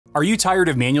Are you tired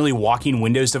of manually walking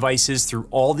Windows devices through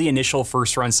all the initial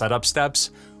first-run setup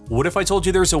steps? What if I told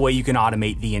you there's a way you can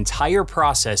automate the entire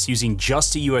process using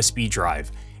just a USB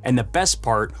drive? And the best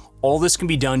part, all this can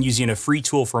be done using a free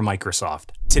tool from Microsoft.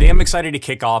 Today I'm excited to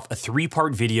kick off a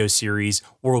 3-part video series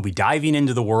where we'll be diving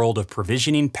into the world of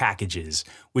provisioning packages,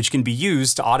 which can be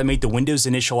used to automate the Windows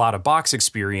initial out-of-box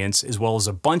experience, as well as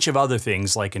a bunch of other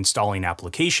things like installing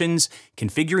applications,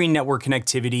 configuring network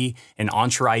connectivity, and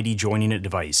Entra ID joining a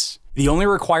device. The only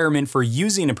requirement for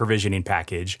using a provisioning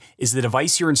package is the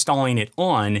device you're installing it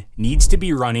on needs to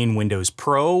be running Windows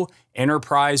Pro,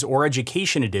 Enterprise, or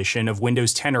Education Edition of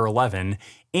Windows 10 or 11,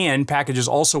 and packages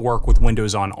also work with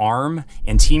Windows on ARM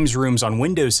and Teams rooms on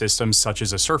Windows systems such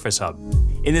as a Surface Hub.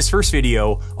 In this first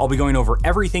video, I'll be going over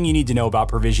everything you need to know about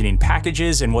provisioning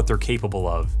packages and what they're capable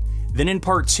of. Then in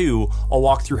part 2, I'll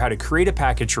walk through how to create a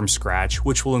package from scratch,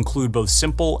 which will include both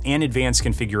simple and advanced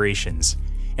configurations.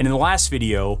 And in the last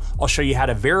video, I'll show you how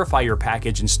to verify your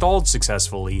package installed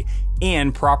successfully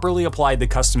and properly apply the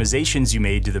customizations you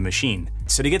made to the machine.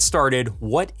 So to get started,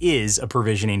 what is a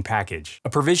provisioning package? A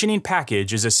provisioning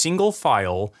package is a single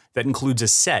file that includes a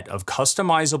set of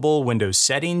customizable Windows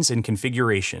settings and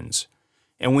configurations.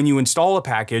 And when you install a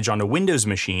package on a Windows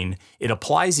machine, it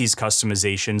applies these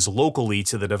customizations locally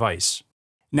to the device.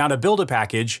 Now to build a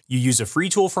package, you use a free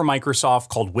tool from Microsoft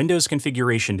called Windows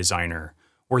Configuration Designer,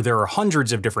 where there are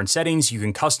hundreds of different settings you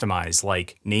can customize,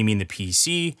 like naming the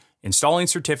PC, installing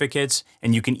certificates,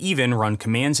 and you can even run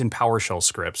commands and PowerShell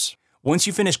scripts. Once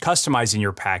you finish customizing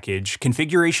your package,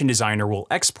 Configuration Designer will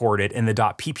export it in the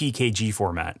 .ppkg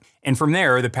format. And from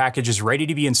there, the package is ready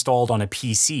to be installed on a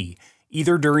PC,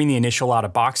 either during the initial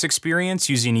out-of-box experience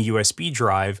using a USB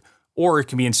drive, or it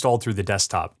can be installed through the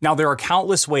desktop. Now, there are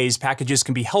countless ways packages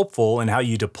can be helpful in how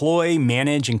you deploy,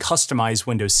 manage, and customize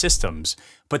Windows systems.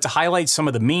 But to highlight some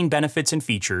of the main benefits and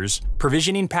features,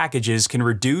 provisioning packages can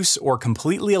reduce or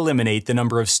completely eliminate the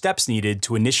number of steps needed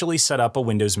to initially set up a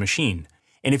Windows machine.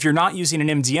 And if you're not using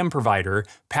an MDM provider,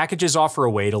 packages offer a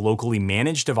way to locally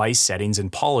manage device settings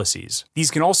and policies.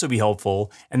 These can also be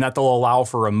helpful in that they'll allow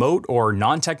for remote or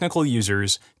non-technical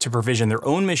users to provision their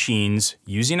own machines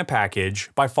using a package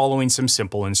by following some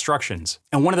simple instructions.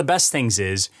 And one of the best things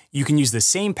is you can use the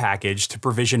same package to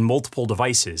provision multiple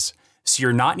devices, so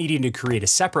you're not needing to create a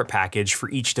separate package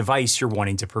for each device you're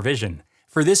wanting to provision.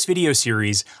 For this video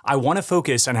series, I want to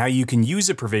focus on how you can use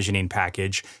a provisioning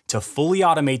package to fully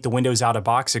automate the Windows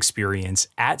out-of-box experience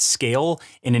at scale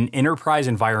in an enterprise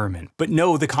environment. But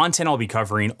no, the content I'll be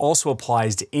covering also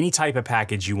applies to any type of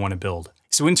package you want to build.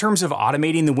 So in terms of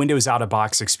automating the Windows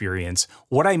out-of-box experience,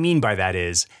 what I mean by that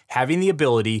is having the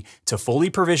ability to fully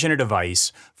provision a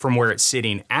device from where it's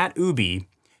sitting at OOBE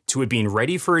to it being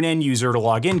ready for an end user to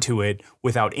log into it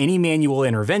without any manual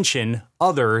intervention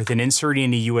other than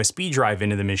inserting a USB drive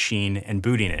into the machine and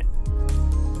booting it.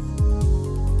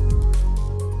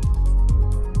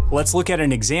 Let's look at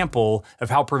an example of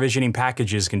how provisioning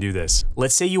packages can do this.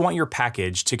 Let's say you want your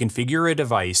package to configure a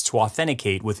device to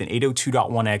authenticate with an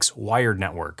 802.1x wired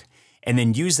network, and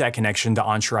then use that connection to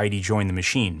Entra ID join the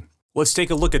machine. Let's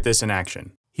take a look at this in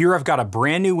action. Here I've got a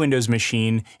brand new Windows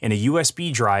machine and a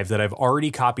USB drive that I've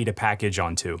already copied a package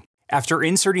onto. After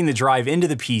inserting the drive into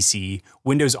the PC,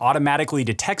 Windows automatically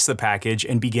detects the package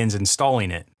and begins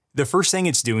installing it. The first thing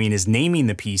it's doing is naming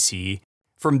the PC.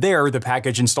 From there, the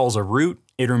package installs a root,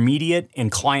 intermediate,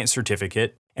 and client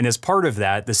certificate, and as part of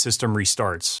that, the system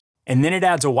restarts. And then it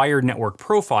adds a wired network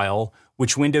profile,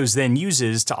 which Windows then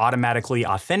uses to automatically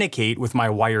authenticate with my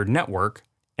wired network.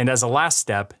 And as a last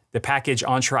step, the package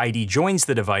Entra ID joins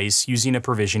the device using a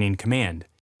provisioning command.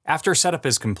 After setup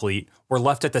is complete, we're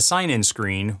left at the sign-in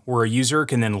screen where a user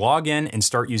can then log in and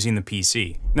start using the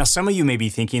PC. Now, some of you may be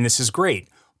thinking this is great,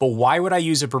 but why would I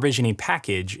use a provisioning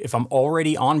package if I'm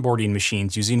already onboarding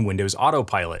machines using Windows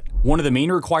Autopilot? One of the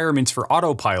main requirements for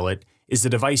Autopilot is the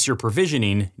device you're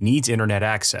provisioning needs internet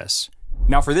access.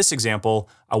 Now for this example,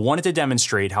 I wanted to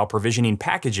demonstrate how provisioning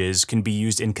packages can be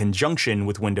used in conjunction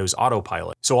with Windows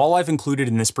Autopilot. So all I've included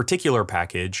in this particular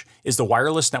package is the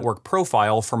wireless network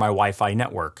profile for my Wi-Fi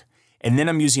network, and then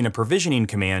I'm using a provisioning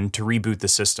command to reboot the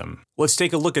system. Let's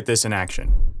take a look at this in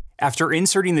action. After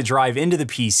inserting the drive into the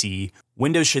PC,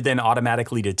 Windows should then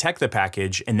automatically detect the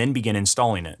package and then begin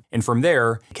installing it. And from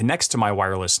there, it connects to my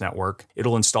wireless network,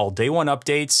 it'll install day one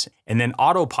updates, and then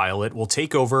Autopilot will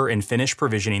take over and finish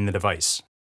provisioning the device.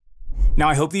 Now,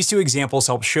 I hope these two examples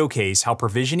help showcase how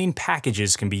provisioning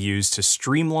packages can be used to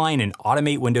streamline and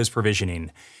automate Windows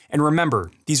provisioning. And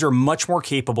remember, these are much more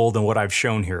capable than what I've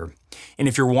shown here. And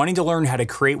if you're wanting to learn how to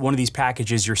create one of these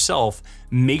packages yourself,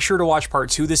 make sure to watch part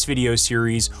 2 of this video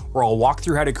series where I'll walk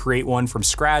through how to create one from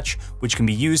scratch, which can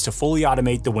be used to fully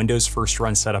automate the Windows first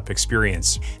run setup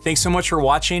experience. Thanks so much for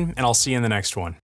watching, and I'll see you in the next one.